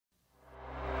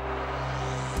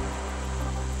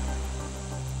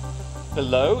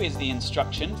Below is the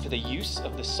instruction for the use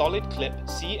of the SolidClip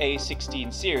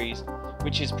CA16 Series,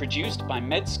 which is produced by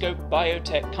MEDSCOPE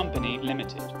BIOTECH Co.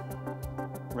 Limited.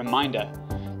 Reminder: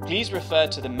 please refer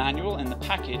to the manual in the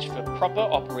package for proper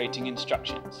operating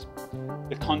instructions.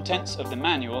 The contents of the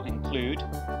manual include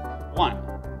 1.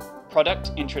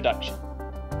 Product introduction.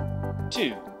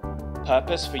 2.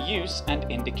 Purpose for use and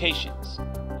indications.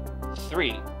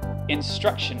 3.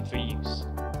 Instruction for use.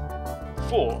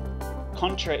 4.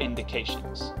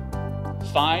 Contraindications.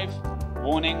 5.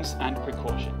 Warnings and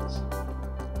precautions.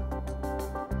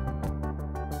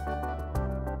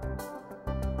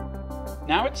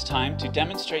 Now it's time to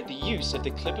demonstrate the use of the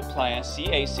APPLIER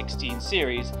CA16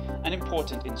 series and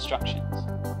important instructions.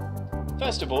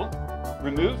 First of all,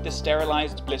 remove the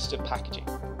sterilized blister packaging.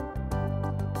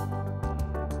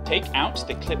 Take out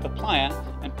the clip applier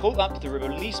and pull up the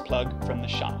release plug from the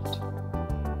shaft.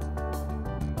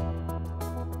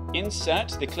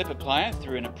 Insert the clip applier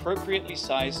through an appropriately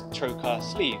sized trocar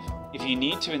sleeve. If you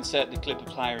need to insert the clip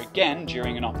applier again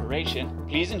during an operation,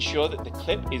 please ensure that the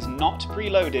clip is not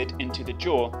preloaded into the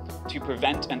jaw to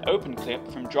prevent an open clip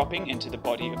from dropping into the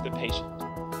body of the patient.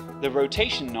 The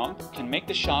rotation knob can make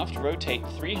the shaft rotate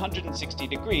 360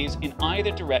 degrees in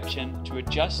either direction to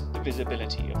adjust the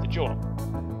visibility of the jaw.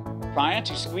 Prior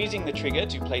to squeezing the trigger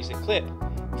to place a clip,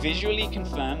 visually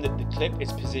confirm that the clip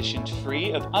is positioned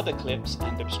free of other clips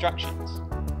and obstructions.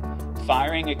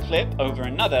 Firing a clip over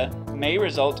another may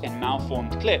result in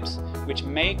malformed clips, which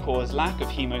may cause lack of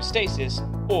hemostasis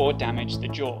or damage the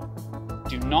jaw.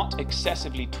 Do not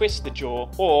excessively twist the jaw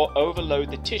or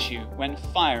overload the tissue when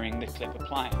firing the clip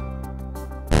applier.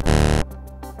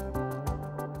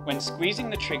 When squeezing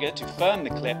the trigger to firm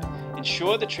the clip,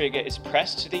 ensure the trigger is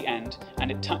pressed to the end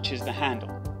and it touches the handle.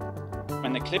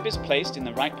 When the clip is placed in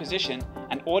the right position,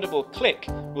 an audible click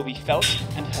will be felt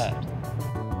and heard.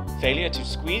 Failure to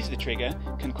squeeze the trigger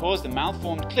can cause the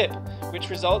malformed clip, which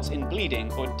results in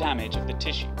bleeding or damage of the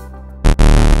tissue.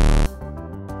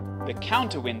 The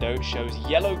counter window shows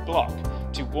yellow block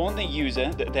to warn the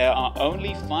user that there are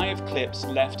only 5 clips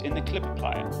left in the clip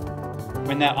applier.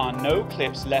 When there are no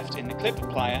clips left in the clip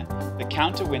applier, the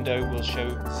counter window will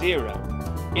show 0,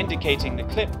 indicating the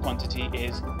clip quantity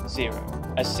is 0.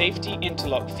 A safety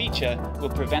interlock feature will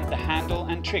prevent the handle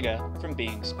and trigger from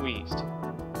being squeezed.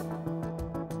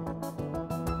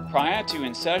 Prior to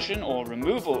insertion or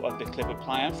removal of the clip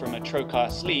applier from a trocar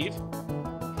sleeve,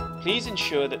 please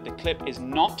ensure that the clip is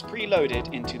not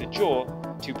preloaded into the jaw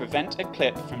to prevent a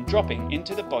clip from dropping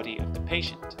into the body of the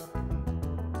patient.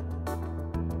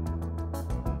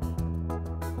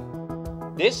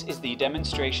 This is the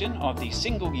demonstration of the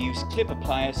single-use clip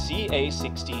applier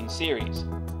CA16 series.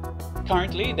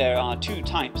 Currently, there are 2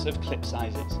 types of clip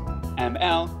sizes,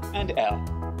 ML and L.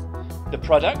 The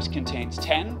product contains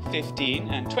 10, 15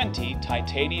 and 20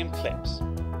 titanium clips.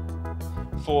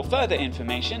 For further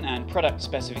information and product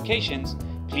specifications,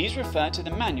 please refer to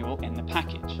the manual in the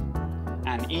package.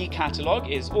 An e-catalogue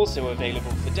is also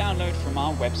available for download from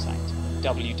our website,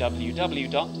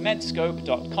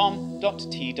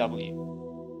 www.medscope.com.tw.